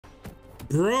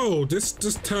Bro, this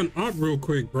just turned up real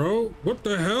quick, bro. What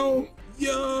the hell?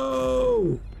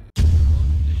 Yo!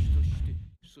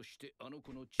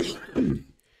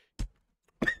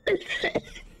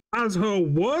 As her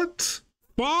what?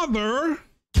 Father?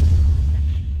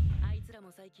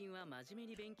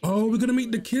 Oh, we're gonna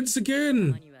meet the kids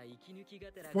again.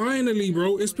 Finally,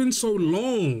 bro. It's been so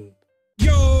long.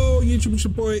 Yo, YouTube, it's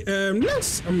your boy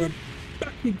Les. I'm back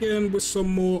again with some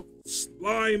more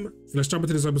slime. Let's jump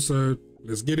into this episode.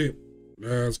 Let's get it.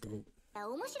 Let's go.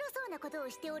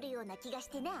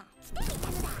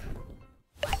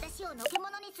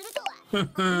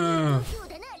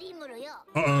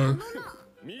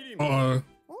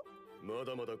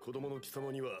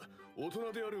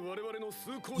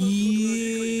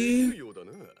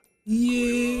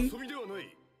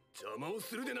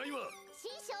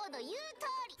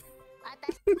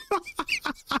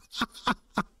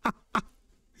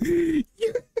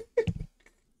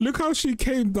 Look how she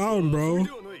came down, bro.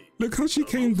 Look how she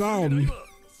came down.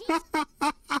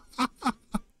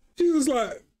 She was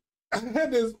like, her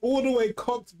head is all the way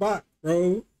cocked back,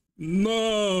 bro.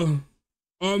 No,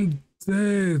 I'm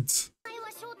dead.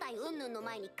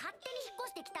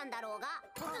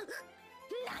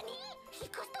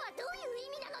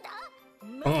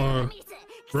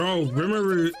 Bro,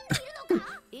 Rimuru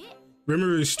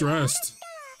is stressed.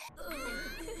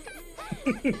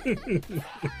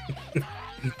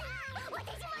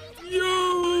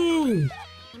 Yo!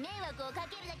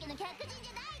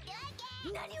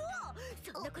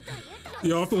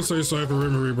 Yo, I feel so sorry for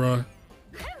Rimuru, bro.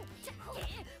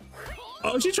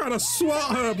 Oh, she trying to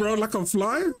swat her, bro, like a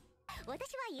fly?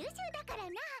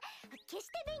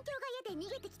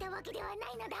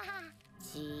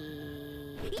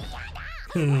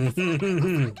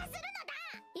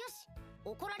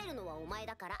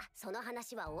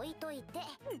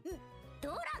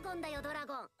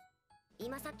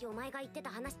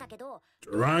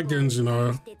 Dragons, you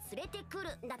know.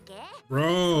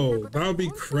 Bro, that would be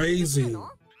crazy.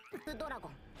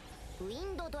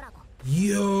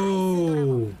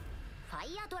 Yo.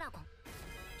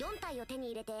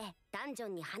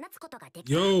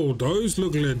 Yo, those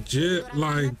look legit,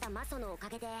 like,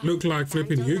 look like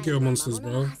flipping Yu-Gi-Oh monsters,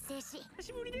 bro.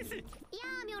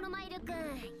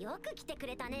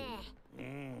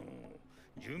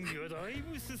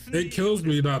 It kills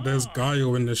me that there's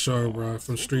Gaio in the show, bro,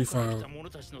 from Street Fighter.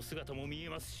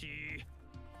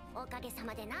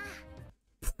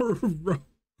 Bro.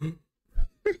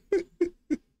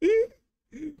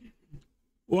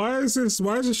 Why is this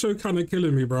show kind of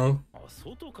killing me, bro?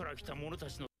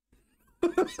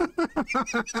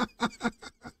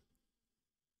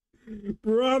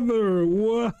 Brother,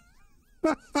 what?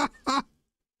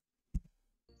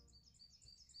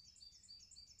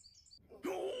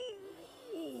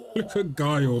 Look at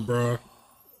Gaio, bro.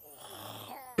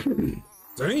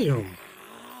 Damn.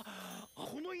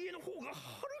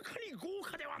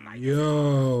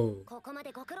 Yo.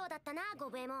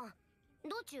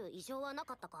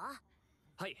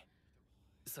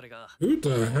 Who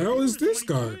the hell is this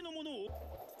guy?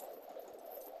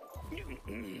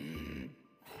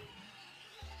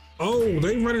 Oh,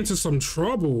 they ran into some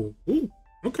trouble. Ooh,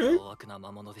 okay.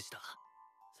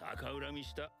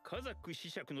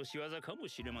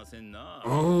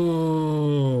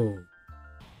 Oh.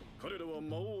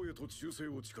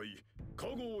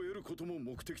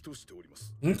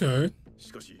 Okay.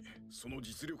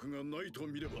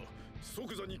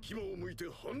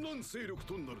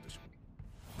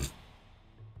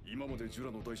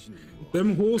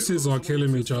 Them horses are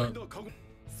killing me, chat.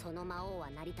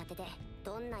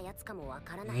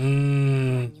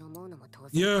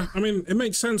 Yeah, I mean, it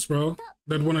makes sense, bro.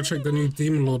 They'd want to check the new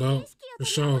Demon Lord out, for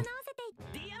sure.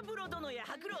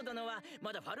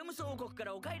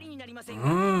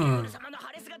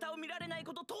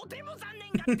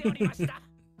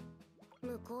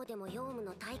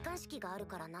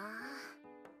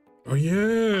 Oh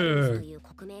yeah.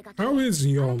 How is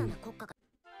Yom?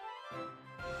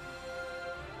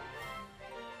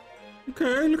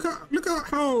 Okay, look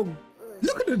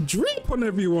at the drip on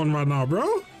everyone right now,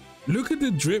 bro. Look at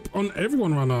the drip on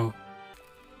everyone right now.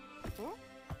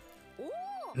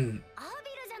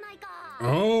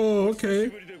 Oh,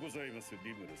 okay.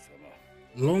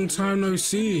 Long time no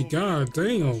see. God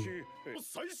damn.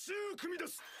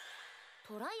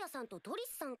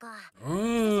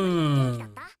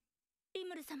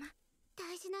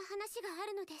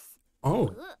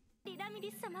 Oh.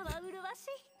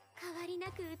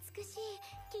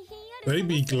 They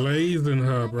be glazing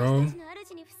her, bro.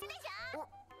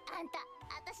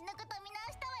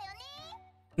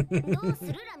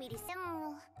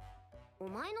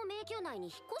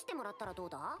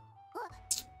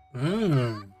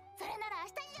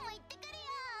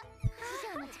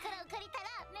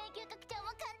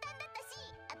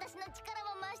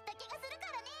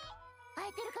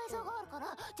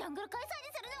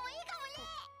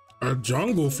 A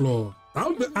jungle floor. That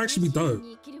would actually be dope.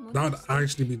 That would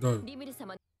actually be dope.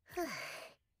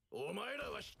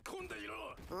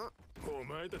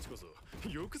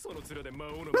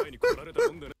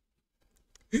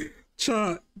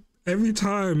 Chat, every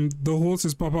time the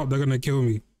horses pop up, they're gonna kill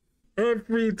me.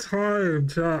 Every time,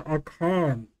 chat, I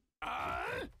can't.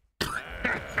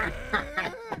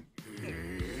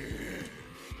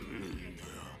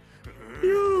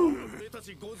 Yo.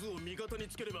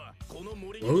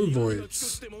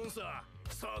 Ovoids.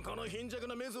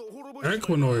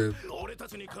 Equinoid.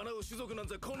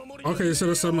 Okay, so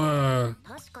there's some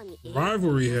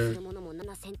rivalry here.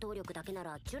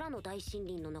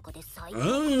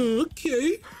 Oh,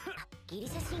 okay.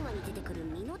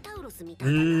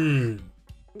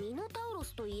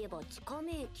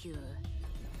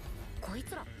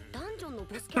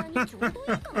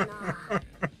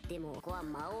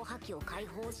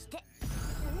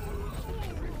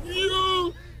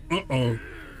 Yo! Uh-oh.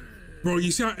 Bro,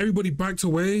 you see how everybody backed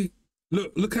away?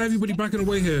 Look how everybody backing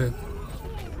away here.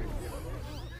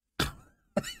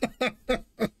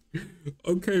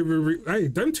 Okay, Riri. Hey,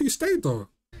 them two stayed though.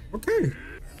 Okay.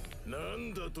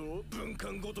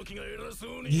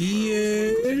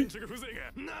 Yeah.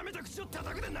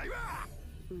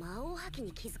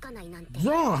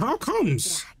 Bro, how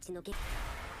comes?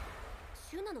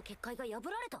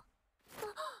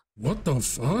 What the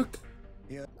fuck?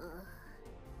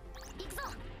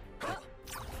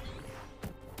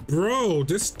 Bro,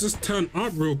 this just turned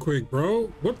up real quick,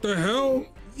 bro. What the hell?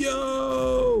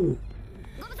 Yo!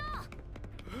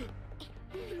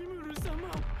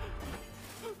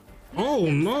 Oh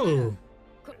no!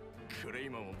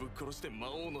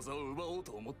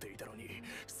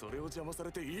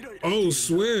 Oh,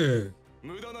 swear.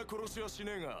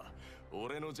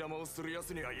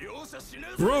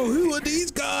 Bro, who are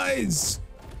these guys?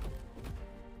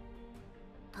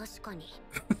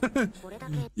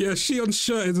 Yeah, Shion's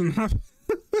shirt isn't happy.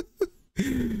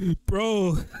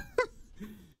 Bro,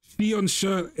 Shion's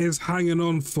shirt is hanging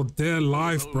on for dear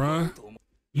life, bruh.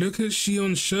 Look at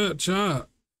Shion's shirt, chat.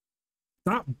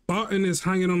 That button is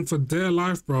hanging on for dear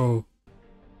life, bro.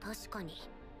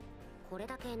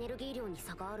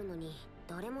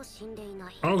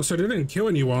 Oh, so they didn't kill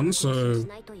anyone, so...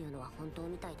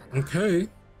 Okay.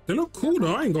 They look cool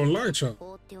though, I ain't gonna lie, chat.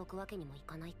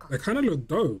 They kind of look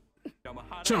dope.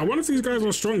 Chat, I wonder if these guys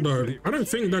are strong though. I don't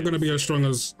think they're gonna be as strong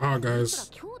as our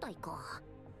guys.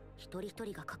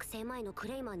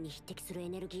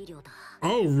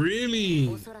 Oh,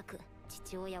 really?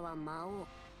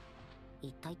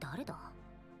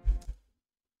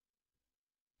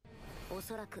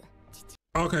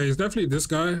 Okay, it's definitely this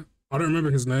guy. I don't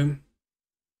remember his name.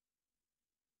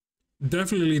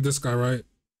 Definitely this guy, right?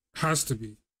 Has to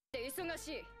be.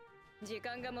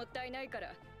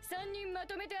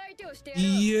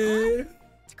 Yeah.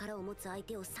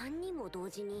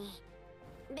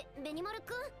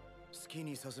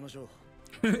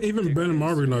 Even Ben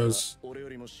Marbury knows.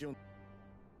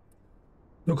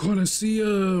 The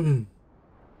Colosseum.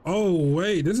 Oh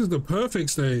wait, this is the perfect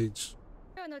stage.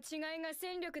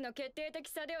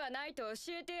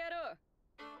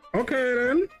 Okay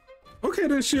then. Okay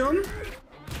then, Shion.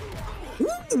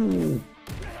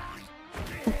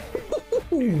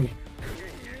 Ooh.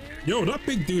 Yo, that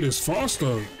big dude is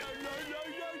faster.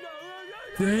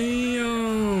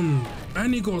 Damn.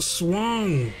 And he got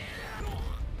swung.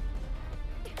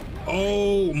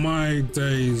 Oh my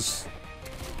days.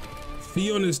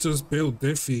 Theon is just built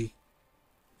diffy.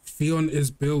 Theon is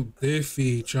built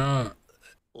diffy, chat.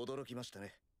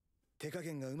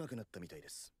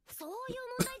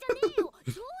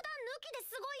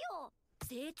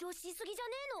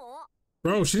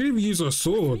 Bro, she didn't even use her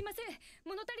sword.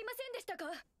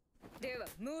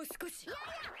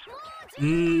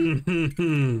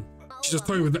 She's just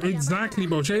playing with it. Exactly,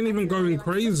 bro. She ain't even going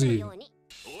crazy.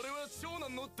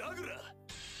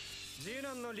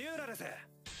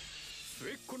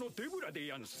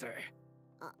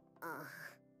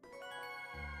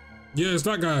 Yeah, it's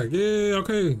that guy. Yeah,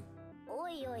 okay.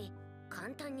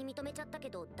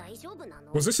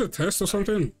 Was this a test or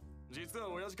something?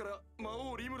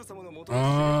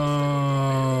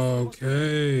 Oh,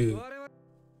 okay.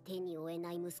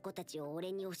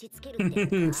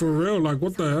 For real, like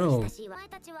what the hell?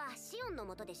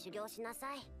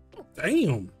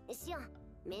 Damn.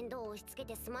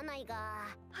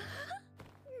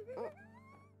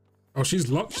 Oh, she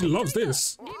loves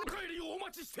this.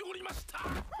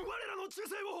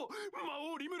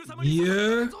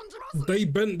 Yeah, they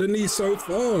bent the knee so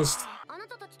fast.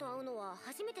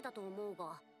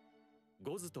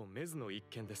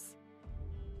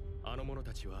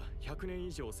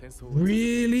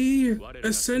 Really?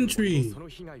 A century?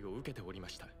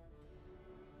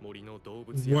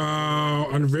 Wow,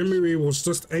 and Rimuru was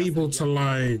just able to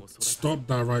like stop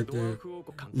that right there.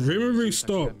 Rimuru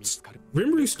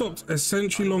stopped a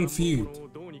century-long feud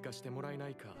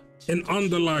in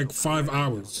under like 5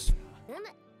 hours.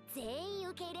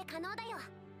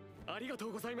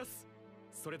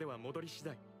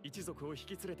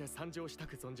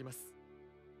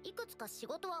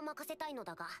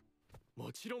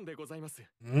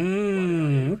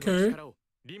 Okay.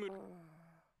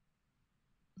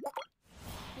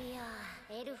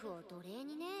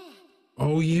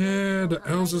 Oh yeah, the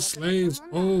elves are slaves.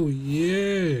 Oh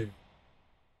yeah.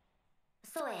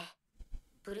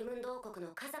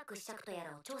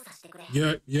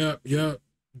 Yeah.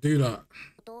 Do that.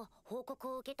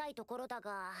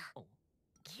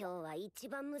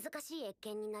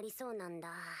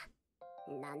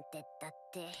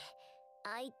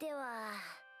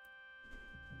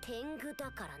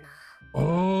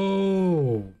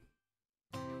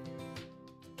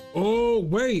 Oh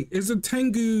wait, is the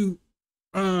Tengu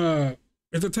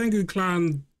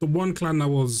clan the one clan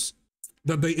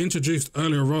that they introduced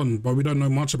earlier on, but we don't know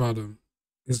much about them?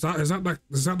 Is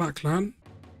that clan?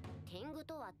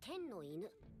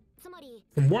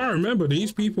 From what I remember,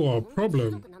 these people are a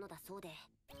problem.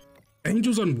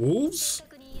 Angels and wolves?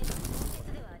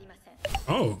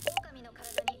 Oh.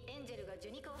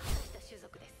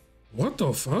 What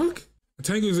the fuck? A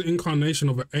Tengu is an incarnation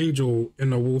of an angel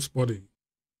in a wolf's body.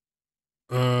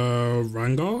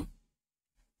 Rangar?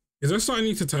 Is there something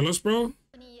you need to tell us, bro?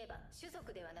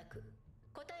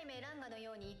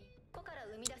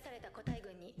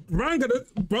 Rangar,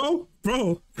 bro.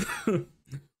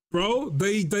 Bro,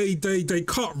 they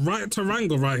cut right to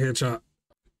Rangar right here, chat.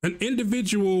 An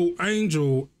individual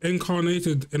angel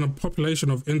incarnated in a population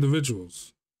of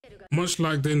individuals. Much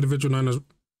like the individual known as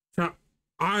chat.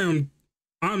 I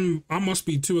must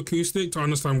be too acoustic to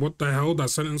understand what the hell that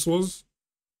sentence was.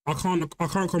 I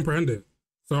can't comprehend it.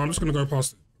 So I'm just gonna go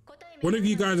past it. What have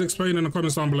you guys explained in the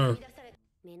comments down below?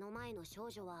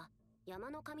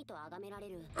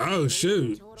 Oh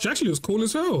shoot. She actually was cool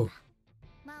as hell.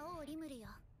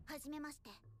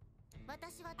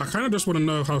 I kind of just want to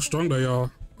know how strong they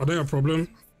are. Are they a problem?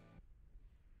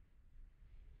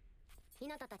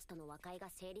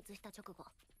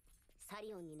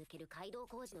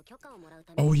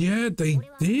 Oh yeah, they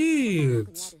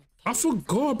did. I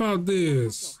forgot about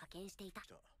this.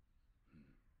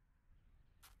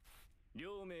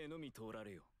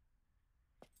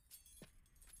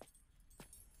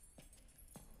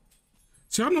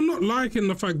 See, I'm not liking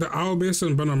the fact that Albus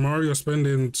and Benamari are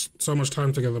spending so much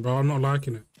time together, bro. I'm not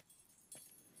liking it.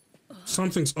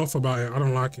 Something's off about it. I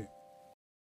don't like it.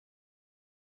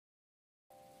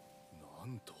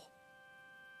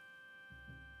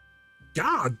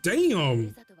 God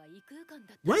damn.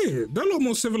 Wait, they're a lot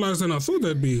more civilized than I thought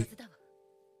they'd be.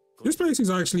 This place is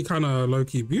actually kind of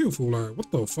low-key beautiful. Like, what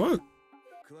the fuck?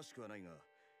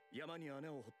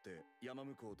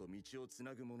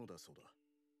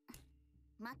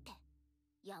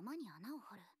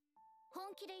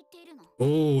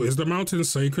 Oh, is the mountain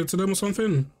sacred to them or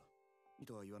something?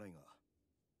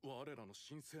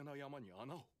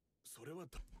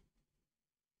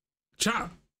 Chat,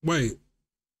 wait.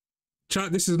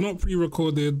 Chat, this is not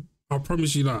pre-recorded. I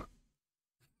promise you that.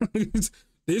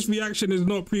 This reaction is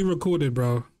not pre-recorded,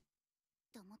 bro.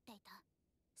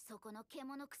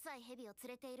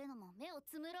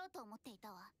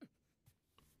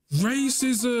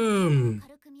 Racism!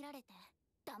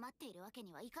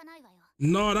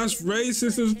 No, that's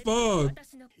racist as fuck.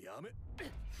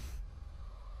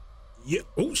 Yeah.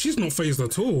 Oh, she's not phased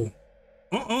at all.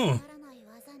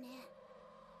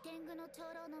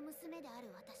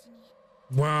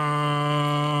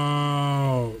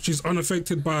 Wow. She's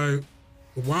unaffected by...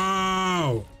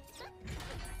 Wow.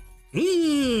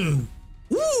 Woo.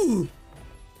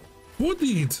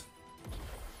 Bodied.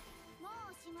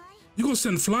 You got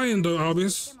sent flying though,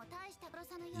 Albus.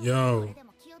 Yo.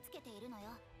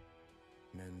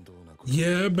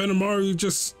 Yeah, Benamari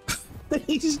just...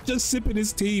 he's just sipping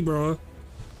his tea, bro.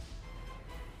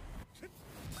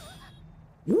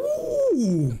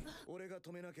 Woo!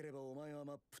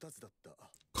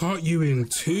 Caught you in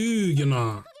two, you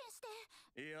know.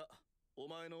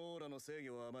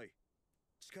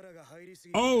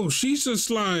 Oh, she's just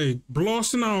like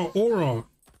blasting out aura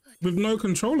with no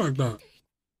control like that.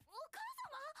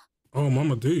 Oh,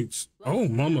 Mama Dukes. Oh,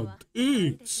 Mama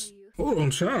Dukes. Hold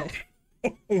on, child.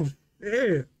 Oh,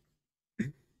 shit.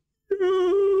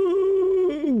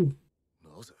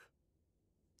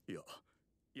 Yo.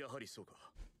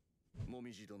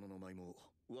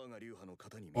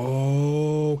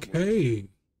 Okay.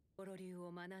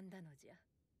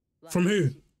 From who?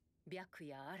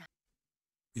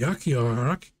 Yaki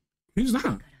Araki? Who's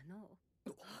that?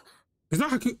 Is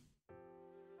that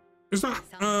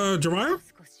Jiraiya?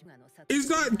 Is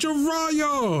that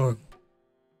Jiraiya?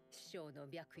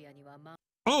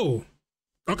 Oh,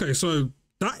 okay, so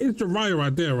that is Jiraiya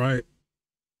right there, right?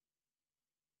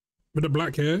 With the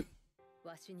black hair?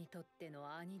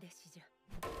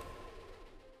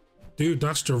 Dude,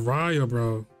 that's Jiraiya,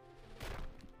 bro.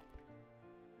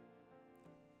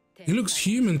 He looks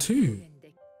human too.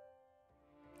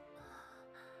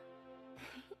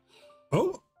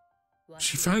 Oh,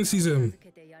 she fancies him.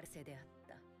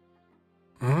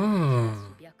 Ah.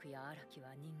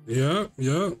 Yeah,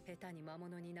 yeah.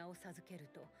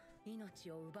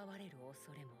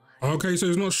 Okay, so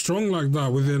he's not strong like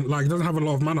that within, like, he doesn't have a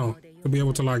lot of mana to be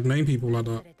able to, like, name people like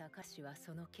that.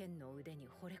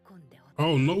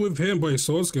 Oh, not with him, but his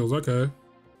sword skills, okay.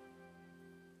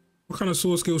 What kind of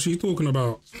sword skills she talking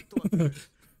about?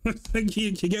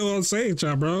 you get what I'm saying,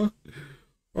 chat, bro?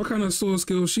 What kind of sword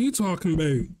skills she talking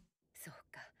about?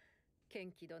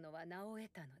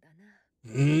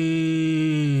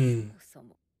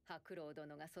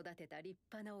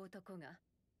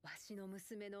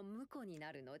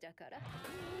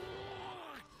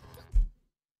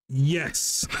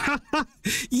 Yes.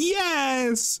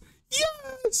 Yes.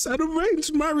 Yes. An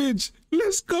arranged marriage.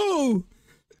 Let's go.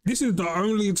 This is the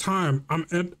only time I'm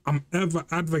ever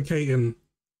advocating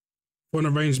for an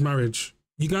arranged marriage.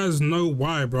 You guys know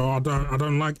why, bro. I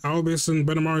don't like Albus and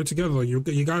Benamaru together. You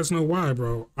guys know why,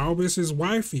 bro. Albus is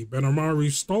wifey.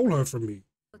 Benamaru stole her from me.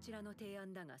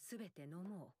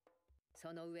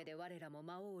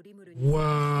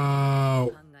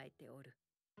 Wow.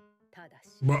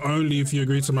 But only if you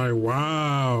agree to marry.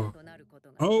 Wow.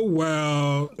 Oh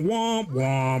well. Womp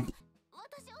womp.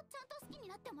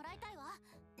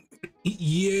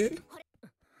 Yeah.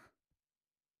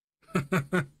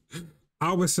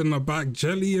 I was in the back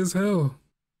jelly as hell.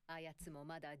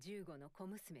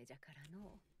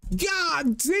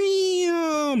 God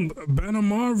damn!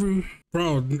 Benamaru.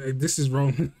 Bro, this is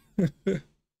wrong.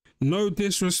 No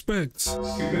disrespect.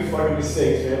 Stupid fucking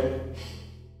mistakes, man.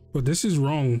 But this is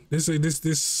wrong.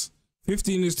 This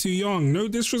 15 is too young. No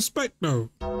disrespect though.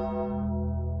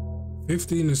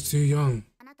 15 is too young.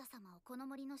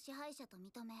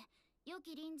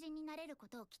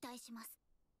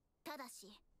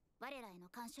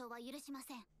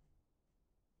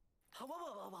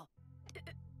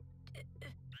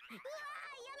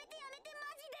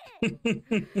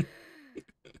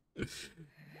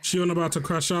 She on about to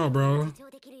crash out, bro.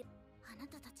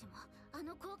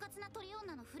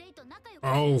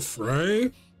 Oh,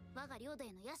 Frey?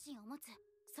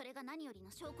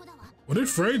 What did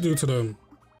Frey do to them?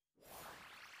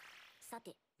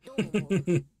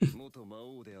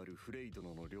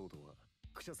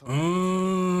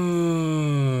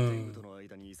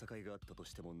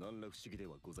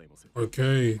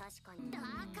 Okay.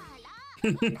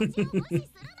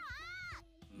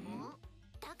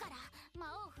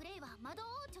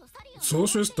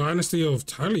 Sorceress Dynasty of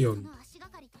Talion.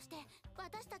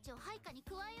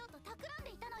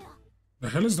 The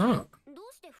hell is that?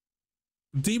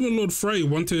 Demon Lord Frey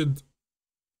wanted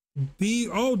they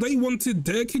wanted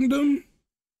their kingdom?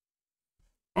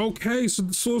 Okay, so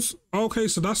the source, okay,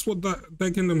 so that's what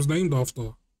their kingdom's named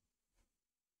after.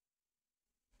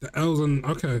 The Elven,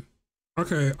 okay.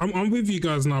 Okay, I'm with you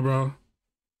guys now, bro.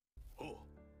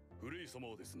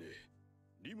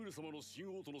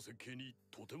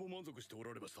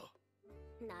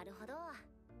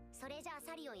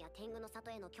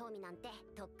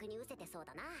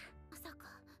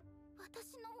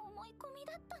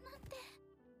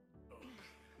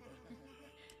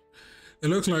 It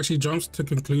looks like she jumps to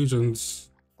conclusions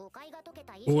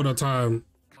all the time.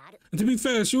 And to be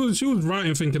fair, she was right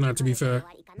in thinking that, to be fair,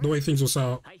 the way things will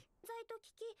out.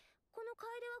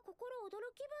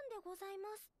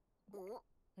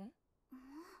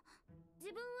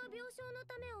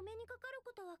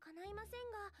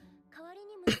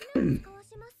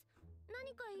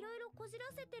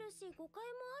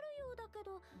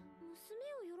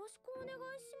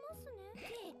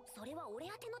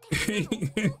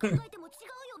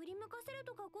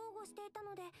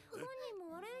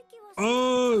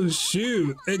 Oh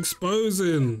shoot,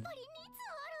 exposing.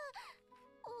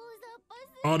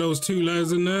 Oh, there was 2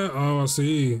 layers in there? Oh, I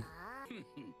see.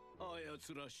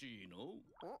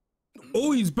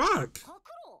 Oh, he's back.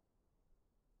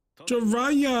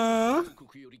 Jiraiya.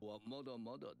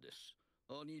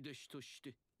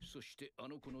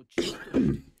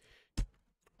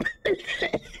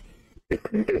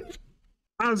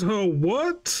 As her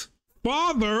what?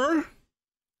 Father?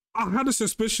 I had a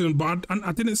suspicion, but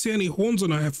I didn't see any horns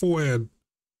on her forehead.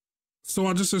 So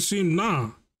I just assumed,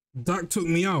 nah, that took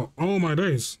me out. Oh my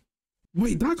days.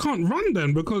 Wait, that can't run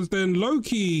then, because then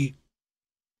Loki,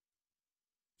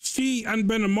 she and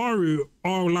Benimaru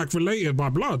are like related by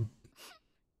blood.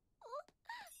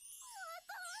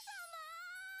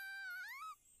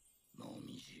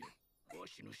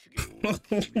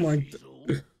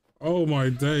 Oh my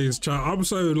days, chat. I'm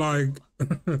so like,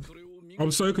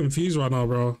 I'm so confused right now,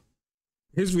 bro.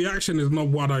 His reaction is not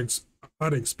what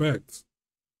I'd expect.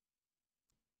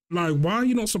 Like, why are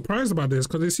you not surprised about this?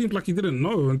 Because it seems like he didn't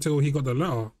know until he got the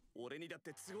letter.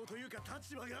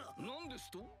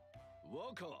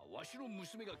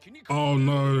 Oh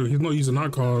no, he's not using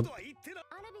that card.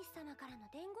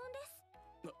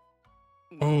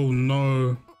 Oh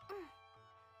no.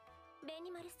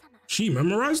 She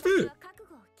memorized it?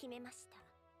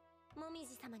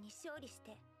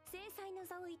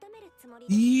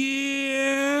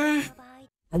 Yeah.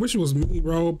 I wish it was me,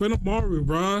 bro. Benimaru,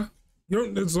 bro. You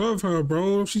don't deserve her,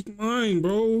 bro. She's mine,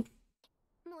 bro.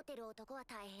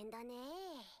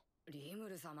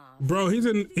 Bro, he's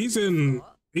in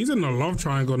a love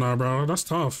triangle now, bro. That's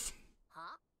tough.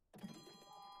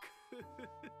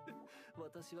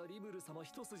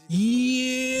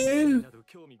 Yeah.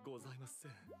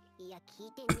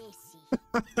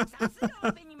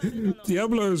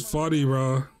 Diablo is funny,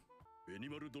 bro.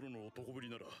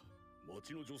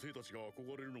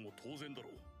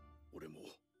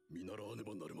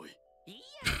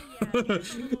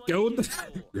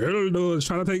 Girl is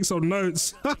trying to take some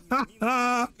notes.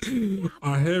 I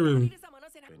hear him.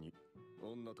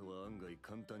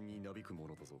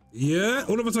 Yeah,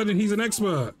 all of a sudden he's an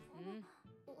expert.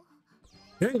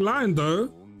 He ain't lying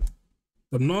though.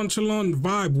 The nonchalant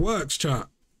vibe works, chat.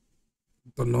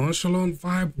 The nonchalant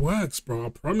vibe works, bro. I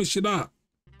promise you that.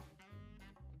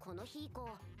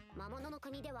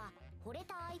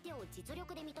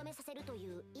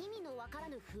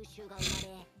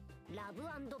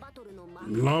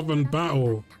 Love and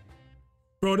battle.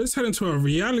 Bro, this heading to a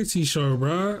reality show,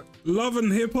 bro. Love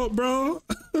and hip hop, bro.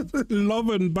 Love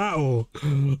and battle.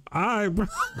 Alright, bro.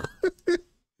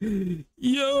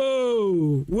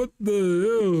 Yo, what the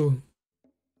hell?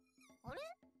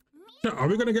 Yeah, are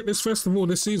we gonna get this festival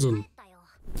this season?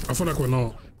 I feel like we're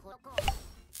not.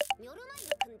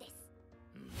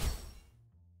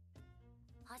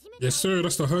 Yes, sir,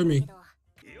 that's the homie.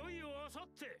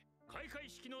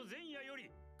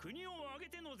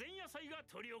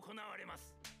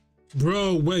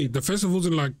 Bro, wait, the festival's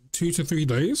in like 2 to 3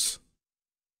 days?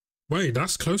 Wait,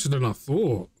 that's closer than I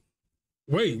thought.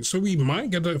 Wait, so we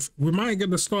might get the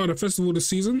start of the festival this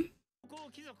season?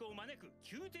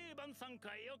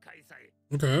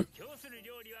 Okay.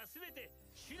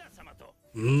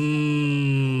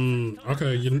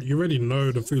 Okay, you already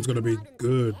know the food's gonna be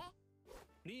good.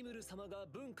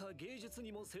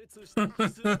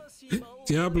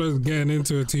 Diablo's getting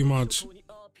into it too much.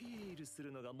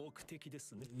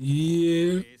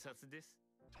 Yeah.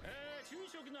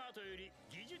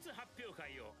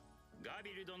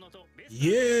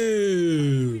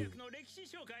 Yeah.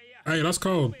 Hey, that's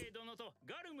cold.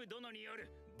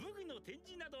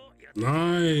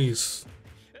 Nice.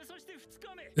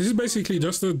 This is basically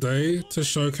just a day to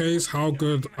showcase how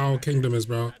good our kingdom is,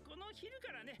 bro.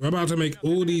 We're about to make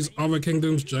all these other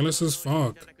kingdoms jealous as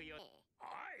fuck.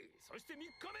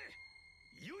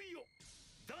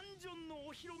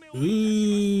 Ooh.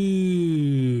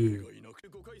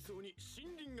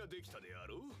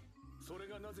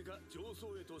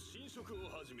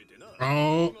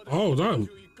 Oh, damn.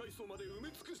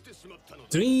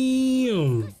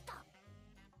 Damn.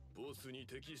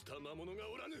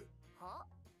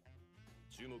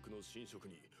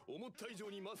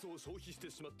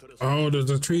 Oh, does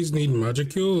the trees need magic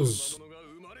kills?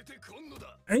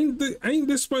 Ain't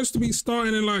this supposed to be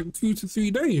starting in like 2 to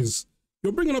 3 days?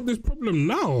 You're bringing up this problem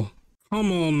now.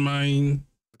 Come on, man.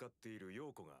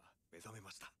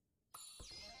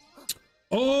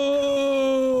 Oh,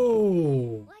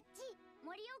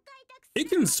 it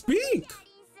can speak.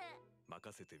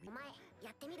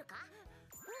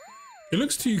 It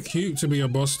looks too cute to be a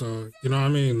boss though, you know what I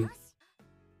mean?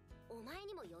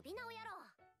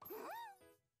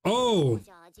 Oh,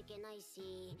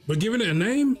 we're giving it a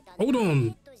name? Hold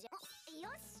on.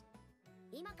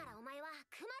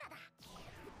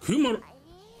 Kumara.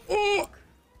 Oh!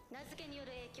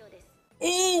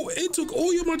 Oh, it took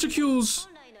all your magic kills.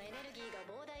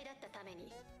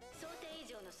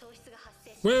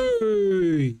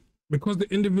 Wait. Because the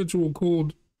individual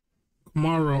called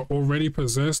Kamara already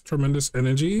possessed tremendous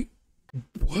energy?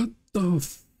 What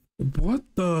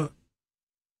the?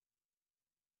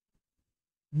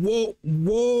 Whoa.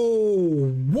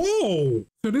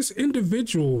 So this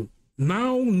individual,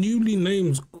 now newly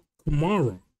named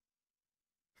Kamara,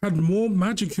 had more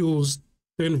magicals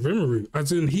than Rimuru,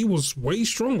 as in he was way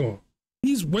stronger.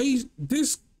 He's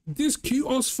this cute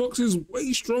ass fox is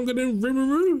way stronger than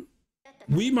Rimuru.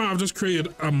 We might have just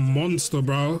created a monster,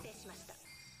 bro.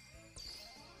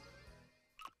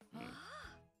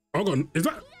 Oh god, is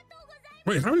that?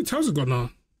 Wait, how many tails it got now?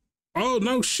 Oh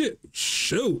no, shit.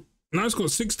 Shoot. Now it's got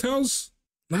 6 tails.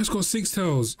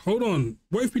 Hold on.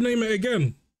 What if we name it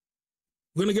again?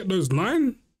 We're gonna get those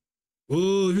 9?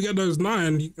 Oh, if you get those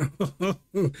 9, you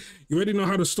already know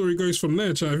how the story goes from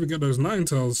there, chat. If you get those 9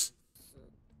 tails.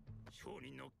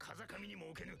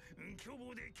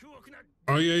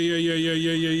 Oh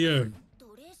yeah.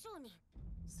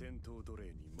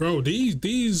 Bro, these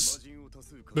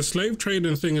the slave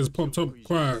trading thing has popped up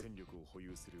quite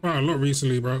a lot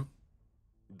recently, bro.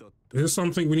 Is this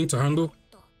something we need to handle?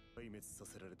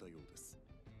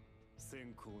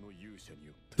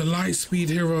 The light speed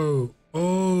hero.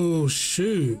 Oh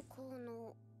shoot.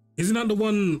 Isn't that the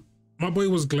one my boy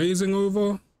was glazing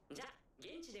over?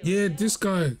 Yeah, this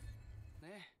guy.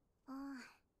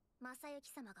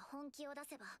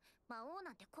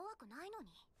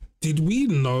 Did we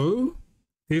know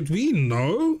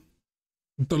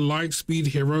the light speed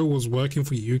hero was working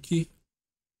for Yuki?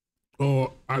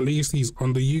 Or at least he's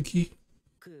under Yuki?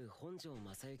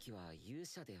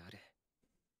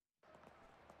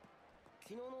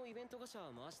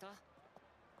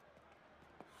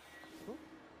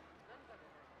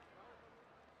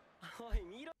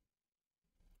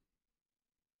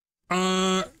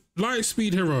 Light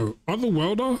speed hero, other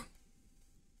welder?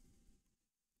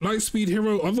 Light speed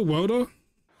hero, other welder?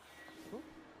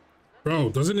 Bro,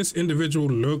 doesn't this individual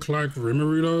look like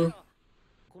Rimuru though?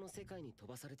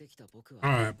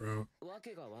 Alright, bro.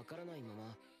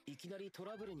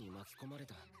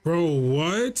 Bro,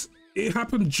 what? It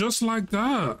happened just like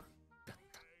that.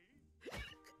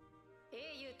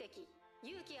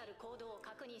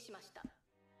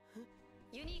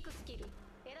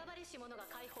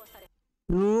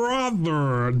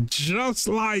 Brother, just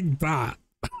like that.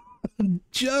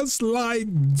 Just like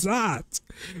that.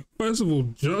 First of all,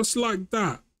 just like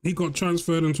that, he got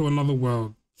transferred into another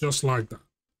world. Just like that.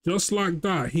 Just like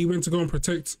that, he went to go and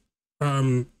protect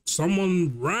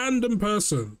someone, random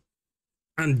person.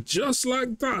 And just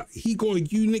like that, he got a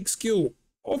unique skill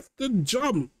off the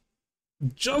jump.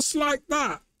 Just like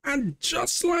that. And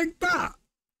just like that,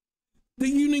 the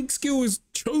unique skill is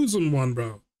chosen one,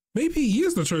 bro. Maybe he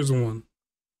is the chosen one.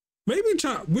 Maybe,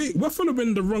 chat, we're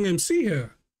following the wrong MC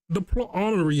here. The plot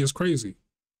armory is crazy.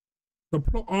 The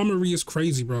plot armory is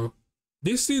crazy, bro.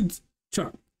 This is,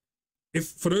 chat, if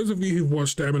for those of you who've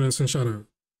watched The Eminence and Shadow,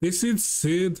 this is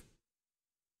Sid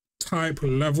type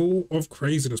level of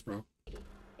craziness, bro.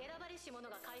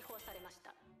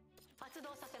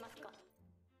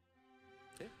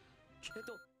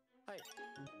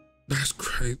 That's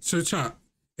great. So chat,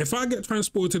 if I get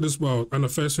transported to this world and the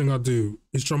first thing I do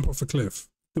is jump off a cliff,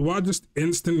 do I just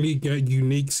instantly get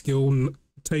unique skill,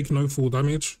 take no full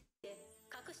damage?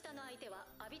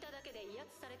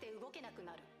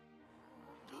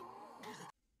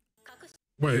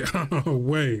 Wait,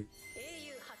 wait.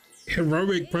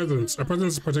 Heroic presence. A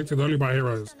presence is protected only by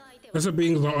heroes. Lesser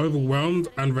beings are overwhelmed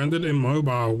and rendered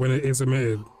immobile when it is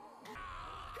emitted.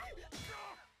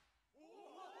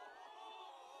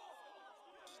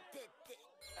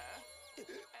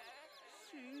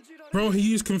 Bro, he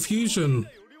used confusion.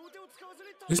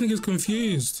 This nigga's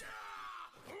confused.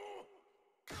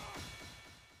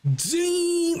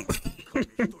 Damn.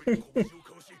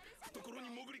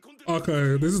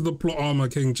 Okay, this is the plot armor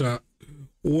king, chat.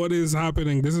 What is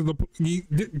happening? This is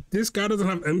this guy doesn't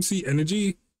have MC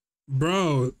energy,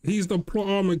 bro. He's the plot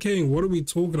armor king. What are we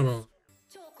talking about?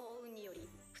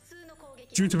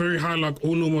 Due to very high luck,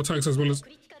 all normal attacks as well as,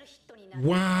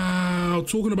 wow,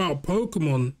 talking about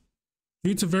Pokemon.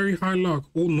 Due to very high luck,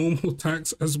 all normal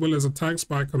attacks as well as attacks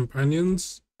by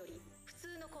companions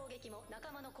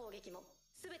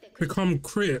become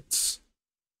crits.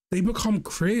 They become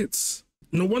crits.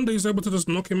 No wonder he's able to just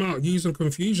knock him out using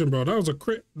confusion, bro. That was a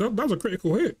crit. That was a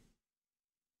critical hit.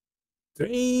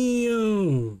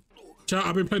 Damn. Chat,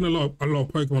 I've been playing a lot of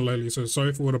Pokemon lately, so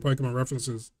sorry for all the Pokemon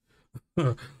references.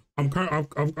 I've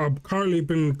currently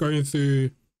been going through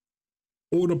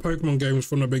all the Pokemon games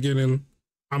from the beginning.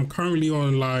 I'm currently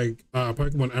on like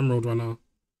Pokemon Emerald right now.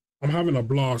 I'm having a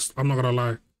blast. I'm not gonna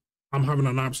lie. I'm having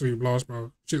an absolute blast,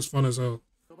 bro. Shit's fun as hell.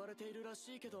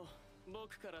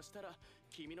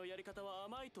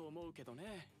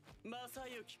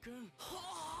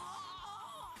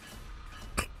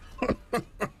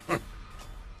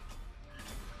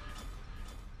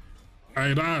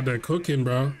 Hey, they're cooking,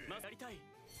 bro.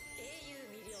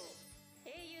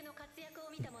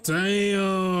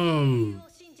 Damn.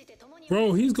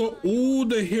 Bro, he's got all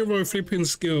the hero flipping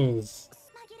skills.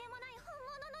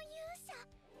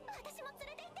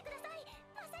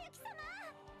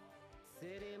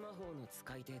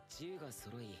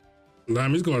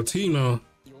 Damn, he's got a team now.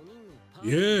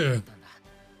 Yeah.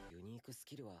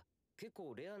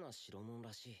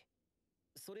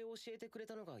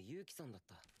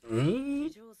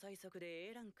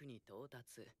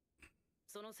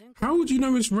 How would you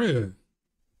know it's rare?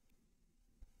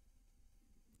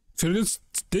 So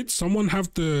did someone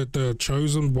have the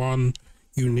chosen one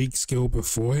unique skill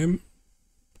before him?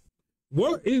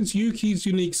 What is Yuki's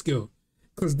unique skill?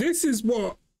 Because this is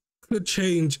what could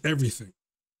change everything.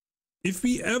 If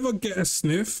we ever get a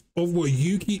sniff of what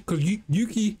Yuki, because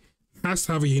Yuki has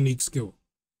to have a unique skill.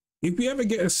 If we ever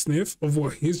get a sniff of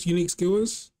what his unique skill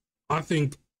is, I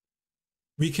think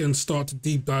we can start to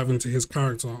deep dive into his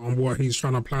character and what he's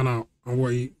trying to plan out and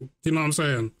what he, do you know what I'm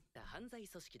saying?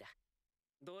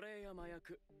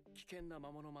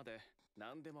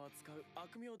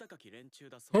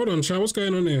 Hold on, chat, what's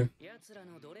going on here?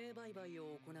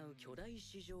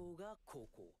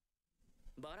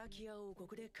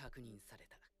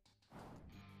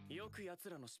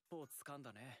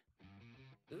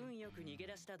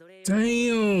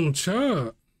 Damn,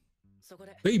 chat.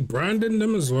 They branded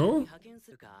them as well?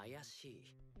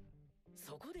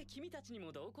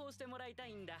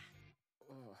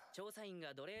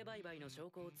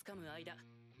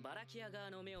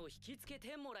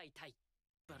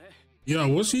 Yeah,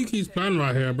 what's Yuki's plan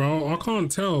right here, bro? I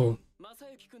can't tell.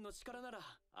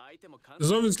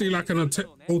 There's obviously like an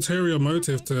ulterior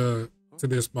motive to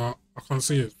this, but I can't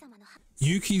see it.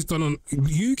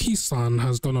 Yuki-san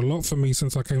has done a lot for me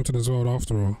since I came to this world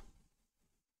after all.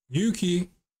 Yuki,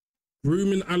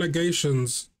 grooming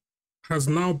allegations has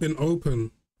now been open.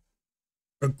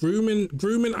 A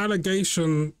grooming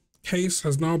allegation case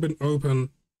has now been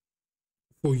open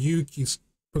for Yuki,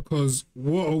 because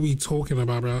what are we talking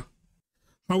about, bro?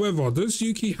 However, does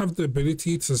Yuki have the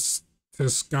ability to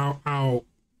scout out,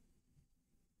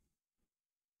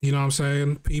 you know what I'm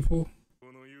saying, people?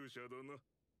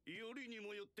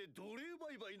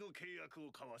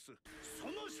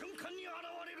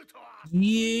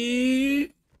 Yeah.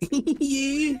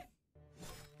 Yeah.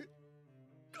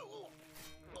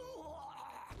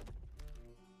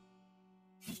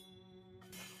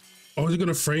 Oh, is he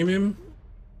gonna frame him?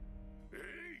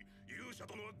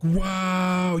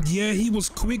 Wow, yeah, he was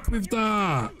quick with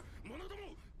that.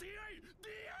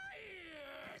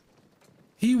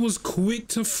 He was quick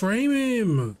to frame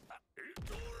him.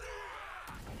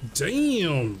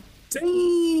 Damn.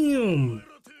 Damn.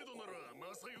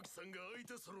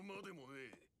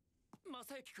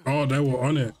 Oh, they were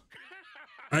on it.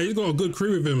 Hey, he's got a good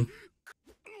crew with him.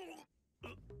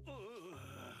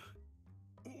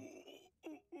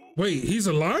 Wait, he's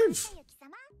alive?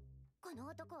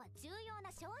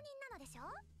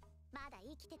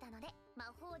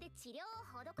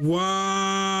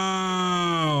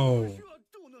 Wow.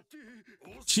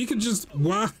 She could just,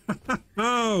 wow.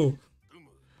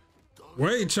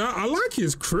 Wait, chat, I like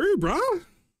his crew, bro.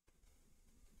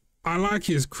 I like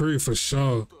his crew for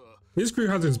sure. His crew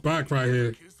has his back right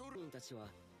here.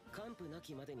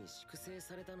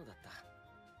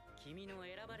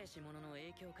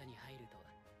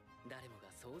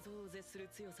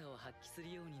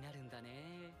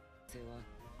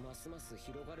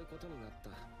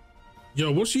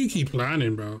 Yo, what's Yuki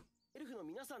planning, bro?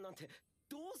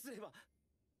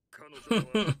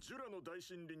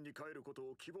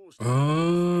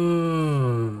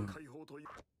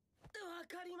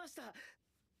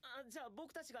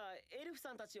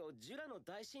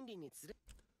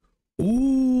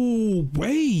 Ooh,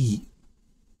 wait.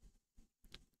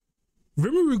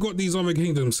 Remember we got these other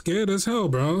kingdoms scared as hell,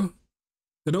 bro.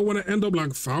 They don't want to end up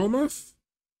like Falmouth.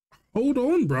 Hold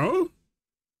on, bro.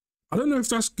 I don't know if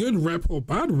that's good rep or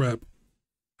bad rep.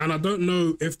 And I don't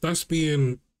know if that's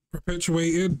being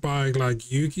perpetuated by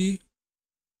like Yuki.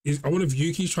 I wonder if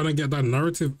Yuki's trying to get that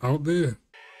narrative out there.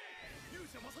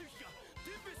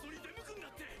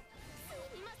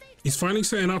 He's finally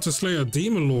setting out to slay a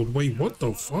demon lord. Wait, what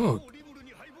the fuck?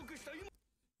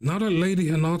 Now that Lady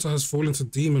Hinata has fallen to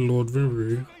Demon Lord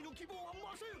Rinru,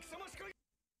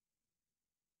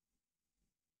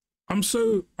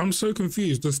 I'm so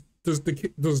confused. Does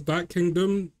that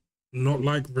kingdom not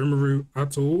like Rimuru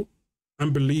at all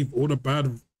and believe all the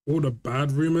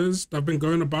bad rumors that have been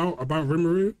going about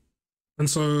Rimuru? And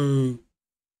so, do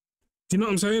you know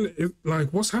what I'm saying? Like,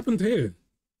 what's happened here?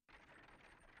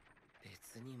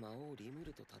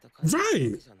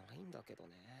 Right.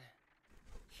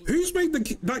 Who's made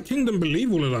that kingdom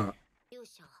believe all of that?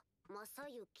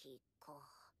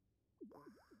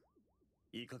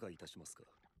 いかがいたしますか。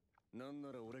なん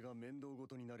なら俺が面倒ご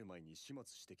とになる前に始末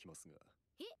してきますが。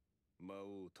魔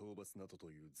王討伐などと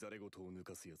いうザレ言を抜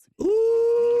かすやつに。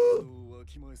をわ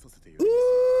きまえさせてやる。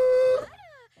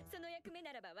その役目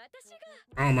ならば私が。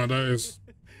Oh my days.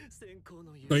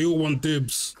 They all want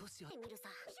dibs.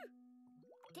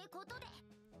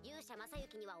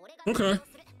 Okay.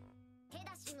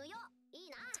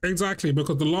 Exactly,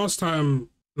 because the last time,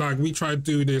 like, we tried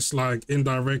to do this, like,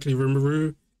 indirectly,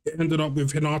 Rimuru, it ended up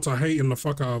with Hinata hating the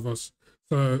fuck out of us.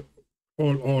 So,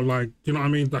 or like, you know what I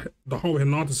mean? The whole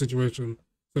Hinata situation.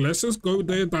 So let's just go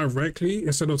there directly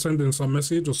instead of sending some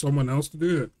message or someone else to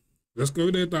do it. Let's go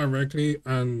there directly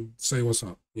and say what's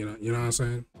up. You know what I'm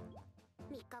saying?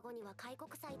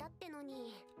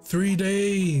 3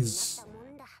 days.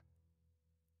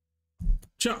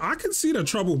 I can see the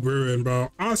trouble brewing,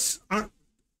 bro.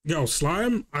 Yo,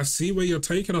 Slime, I see where you're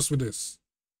taking us with this.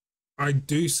 I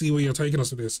do see where you're taking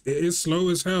us with this. It is slow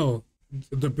as hell.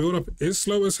 The build-up is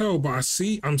slow as hell, but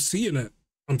I'm seeing it.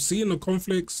 I'm seeing the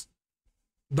conflicts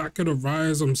that could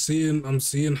arise. I'm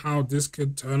seeing how this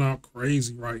could turn out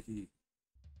crazy right here.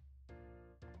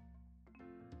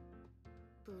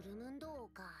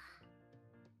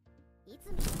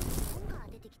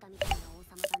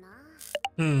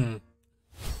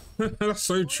 That's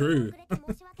so true.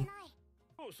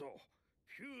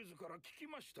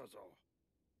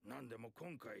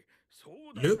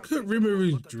 Look at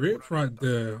Rimuru's drip right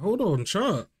there. Hold on,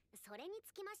 chat.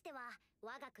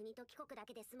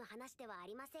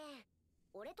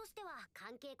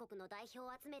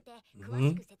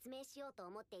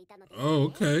 Oh,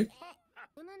 okay.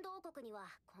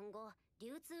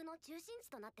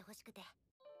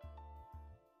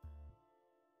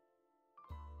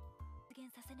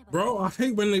 Bro, I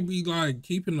hate when they be like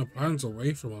keeping the plans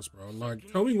away from us, bro.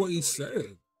 Like, tell me what he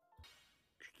said.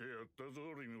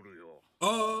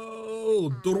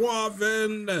 Oh,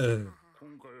 Draven.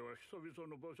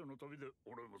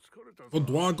 Oh,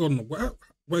 Dwagon.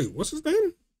 Wait, what's his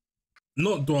name?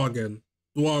 Not Dwagon.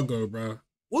 Dwago, bro.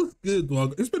 What's good,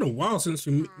 Dwago? It's been a while since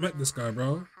we met this guy,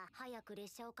 bro.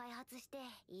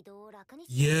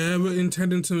 Yeah, we're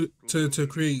intending to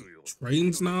create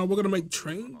trains now. We're gonna make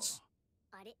trains.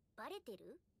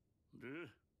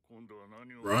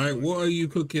 Right, what are you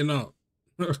cooking up?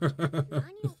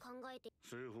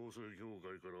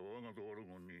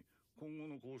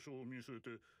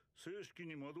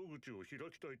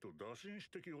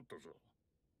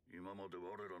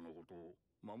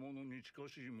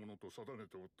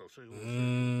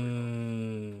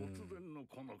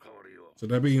 So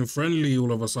they're being friendly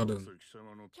all of a sudden.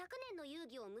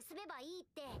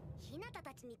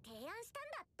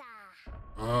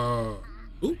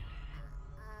 Ooh.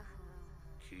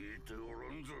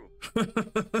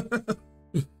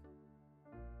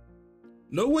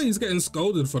 No way he's getting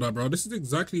scolded for that, bro. This is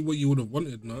exactly what you would have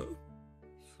wanted, no?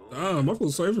 Damn, I feel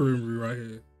sorry for him right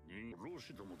here.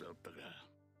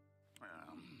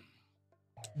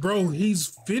 Bro,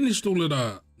 he's finished all of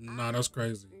that. Nah, that's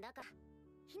crazy.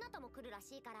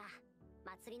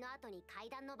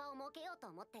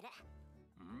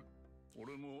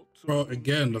 Bro,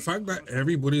 again, the fact that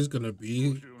everybody's gonna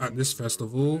be at this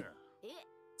festival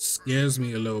scares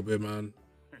me a little bit, man.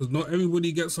 Because not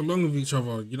everybody gets along with each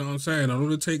other, you know what I'm saying? And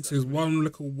all it takes is one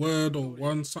little word or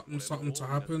one something to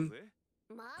happen,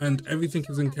 and everything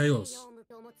is in chaos.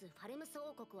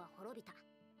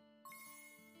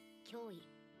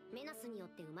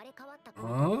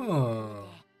 Ah,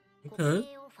 okay.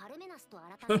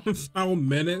 Foul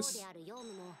menace.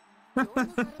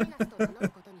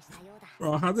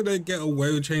 Bro, how did they get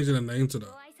away with changing the name to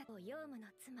that?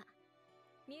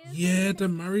 Yeah, they're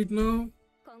married now.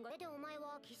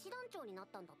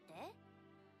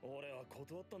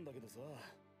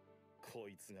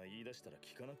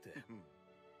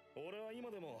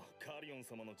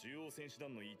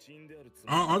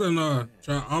 I don't know.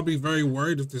 I'll be very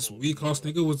worried if this weak ass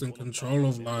nigga was in control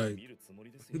of, like,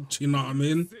 you know what I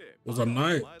mean? Was a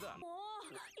knight.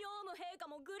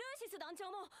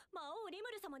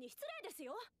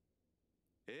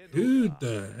 Who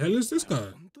the hell is this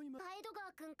guy?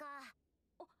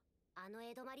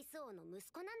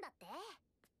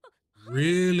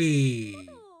 Really?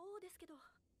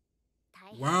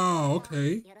 Wow,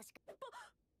 okay.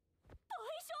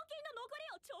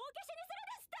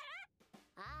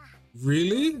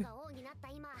 Really?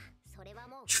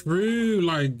 True,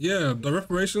 like yeah, the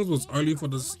reparations was only for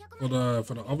the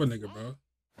other nigga, bro.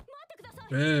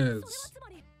 Bears.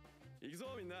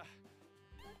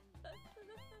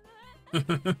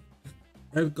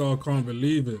 Edgar can't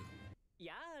believe it.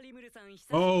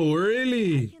 Oh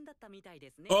really?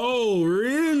 Oh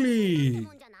really?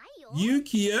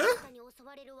 Yuki, yeah?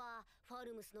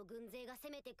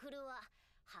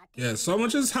 Yeah, so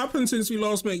much has happened since we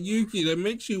last met Yuki that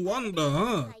makes you wonder,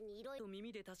 huh?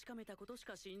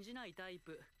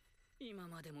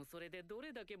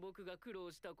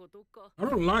 I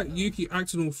don't like Yuki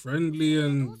acting all friendly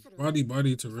and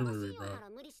buddy to Rimuru, bro.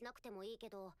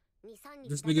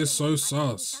 This nigga's so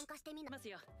sus.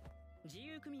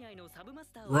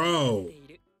 Bro.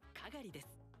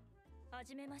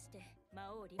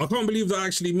 I can't believe they're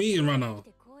actually meeting right now.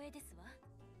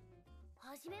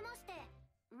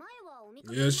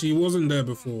 Yeah, she wasn't there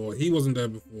before. He wasn't there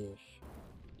before.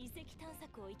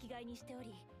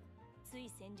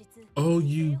 Oh,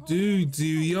 you do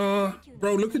ya?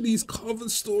 Bro, look at these cover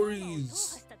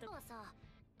stories.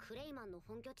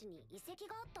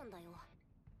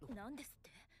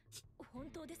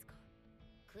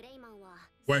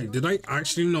 Wait, did I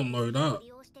actually not know that?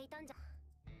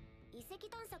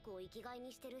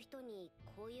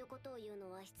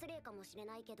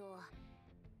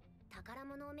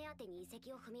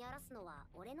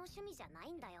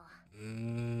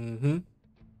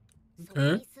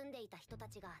 Okay.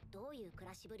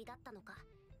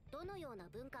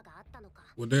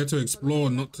 We're there to explore,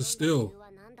 not to steal.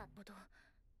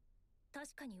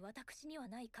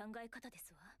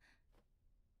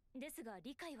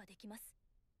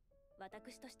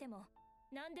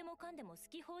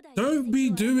 Don't be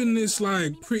doing this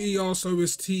like pretty ass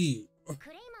OST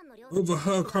over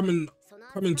her coming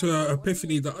to her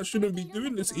epiphany that I shouldn't be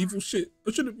doing this evil shit.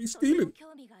 I shouldn't be stealing.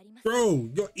 Bro,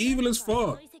 you're evil as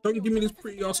fuck. Don't give me this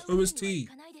pretty ass OST.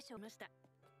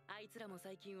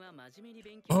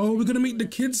 Oh, we're gonna meet the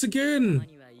kids again.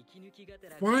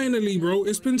 Finally, bro.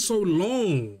 It's been so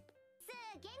long.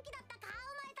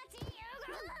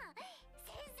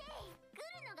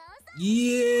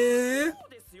 Yeah.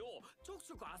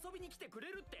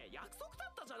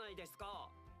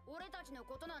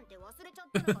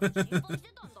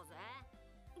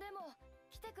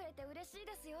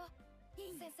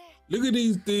 Look at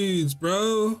these dudes,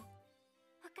 bro.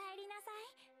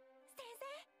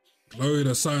 Chloe,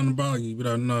 there's something about you we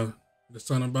don't know. There's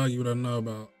something about you we don't know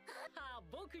about.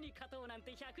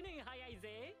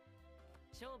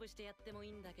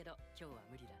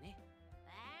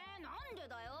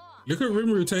 Look at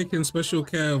Rimuru taking special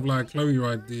care of like Chloe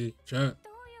right there, chat.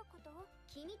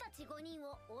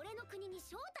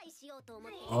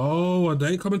 Oh, are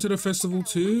they coming to the festival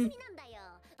too?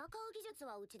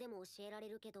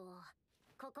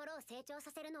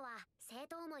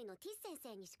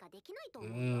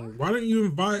 Why don't you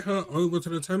invite her over to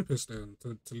the Tempest then,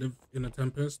 to live in the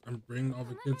Tempest and bring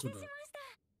other kids with her?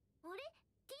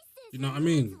 You know what I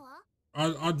mean?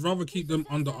 I'd rather keep them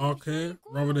under our care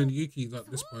rather than Yuki's at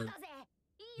this point.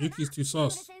 Yuki's too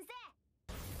sus.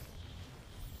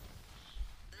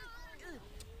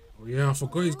 Oh yeah, I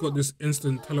forgot he's got this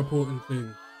instant teleporting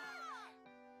thing.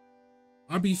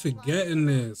 I be forgetting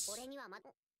this.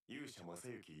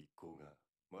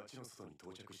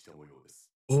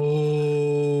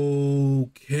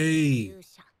 Okay.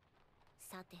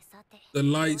 The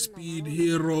Lightspeed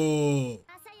hero.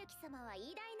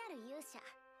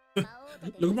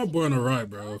 Look at my boy on the right,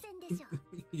 bro.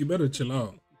 You better chill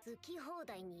out.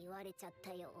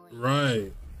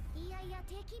 Right.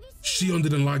 Shion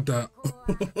didn't like that.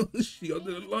 Shion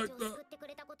didn't like that.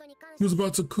 He was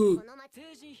about to cook.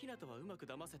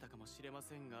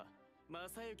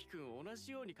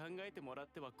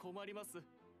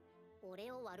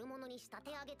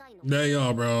 There you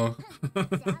are, bro.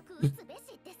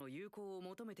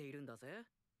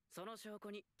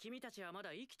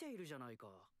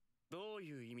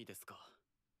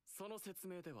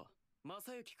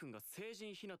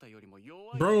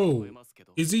 Bro,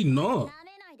 is he not?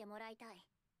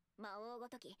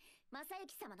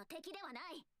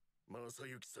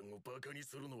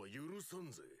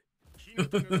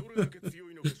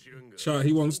 Chat,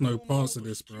 he wants no parts of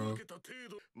this, bro.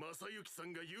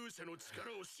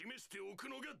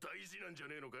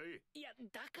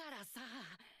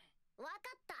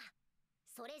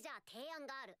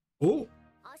 Oh.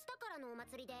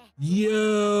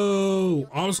 Yo,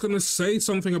 I was gonna say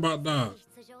something about that.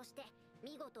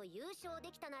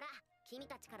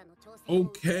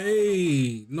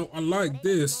 Okay, no, I like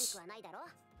this.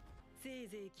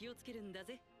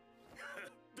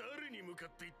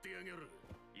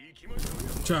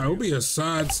 Chat, it'll be a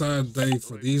sad day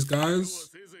for these guys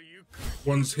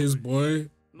once his boy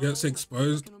gets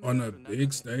exposed on a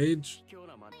big stage.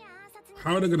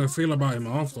 How are they gonna feel about him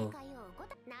after?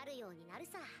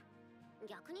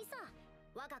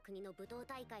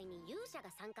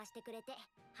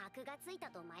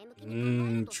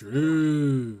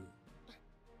 True.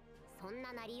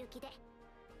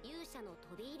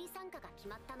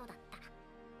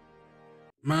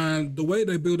 Man, the way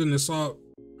they're building this up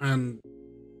and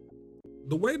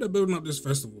the way they're building up this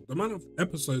festival, the amount of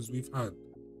episodes we've had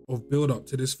of build up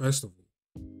to this festival,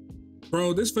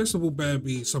 bro, this festival better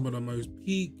be some of the most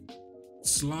peak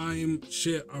slime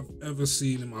shit I've ever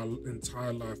seen in my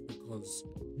entire life, because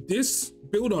this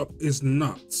build up is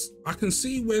nuts. I can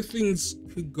see where things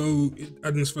could go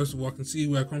at this festival. I can see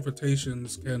where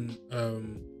confrontations can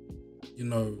you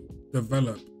know,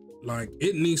 develop. Like,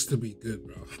 it needs to be good,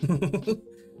 bro.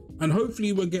 And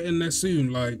hopefully we're getting there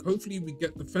soon. Like, hopefully we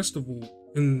get the festival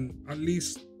in at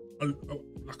least like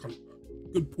a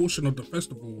good portion of the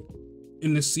festival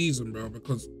in this season, bro,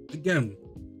 because again,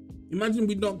 imagine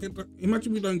we don't get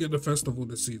the festival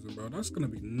this season, bro. That's gonna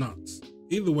be nuts.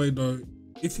 Either way though,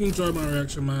 if you enjoyed my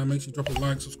reaction, man, make sure you drop a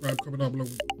like, subscribe, comment down below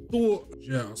with your thoughts.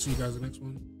 Yeah, I'll see you guys in the next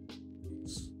one.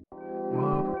 Peace.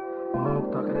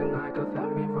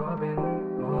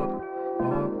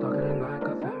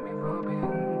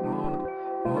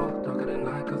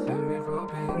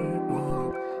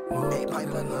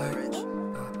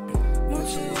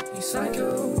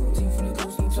 Psycho, team from the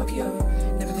coast in Tokyo.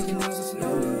 Never taking nails, that's a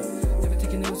no-no. Never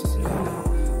taking nails, that's a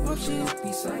no-no. Mob shit,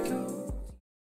 be psycho.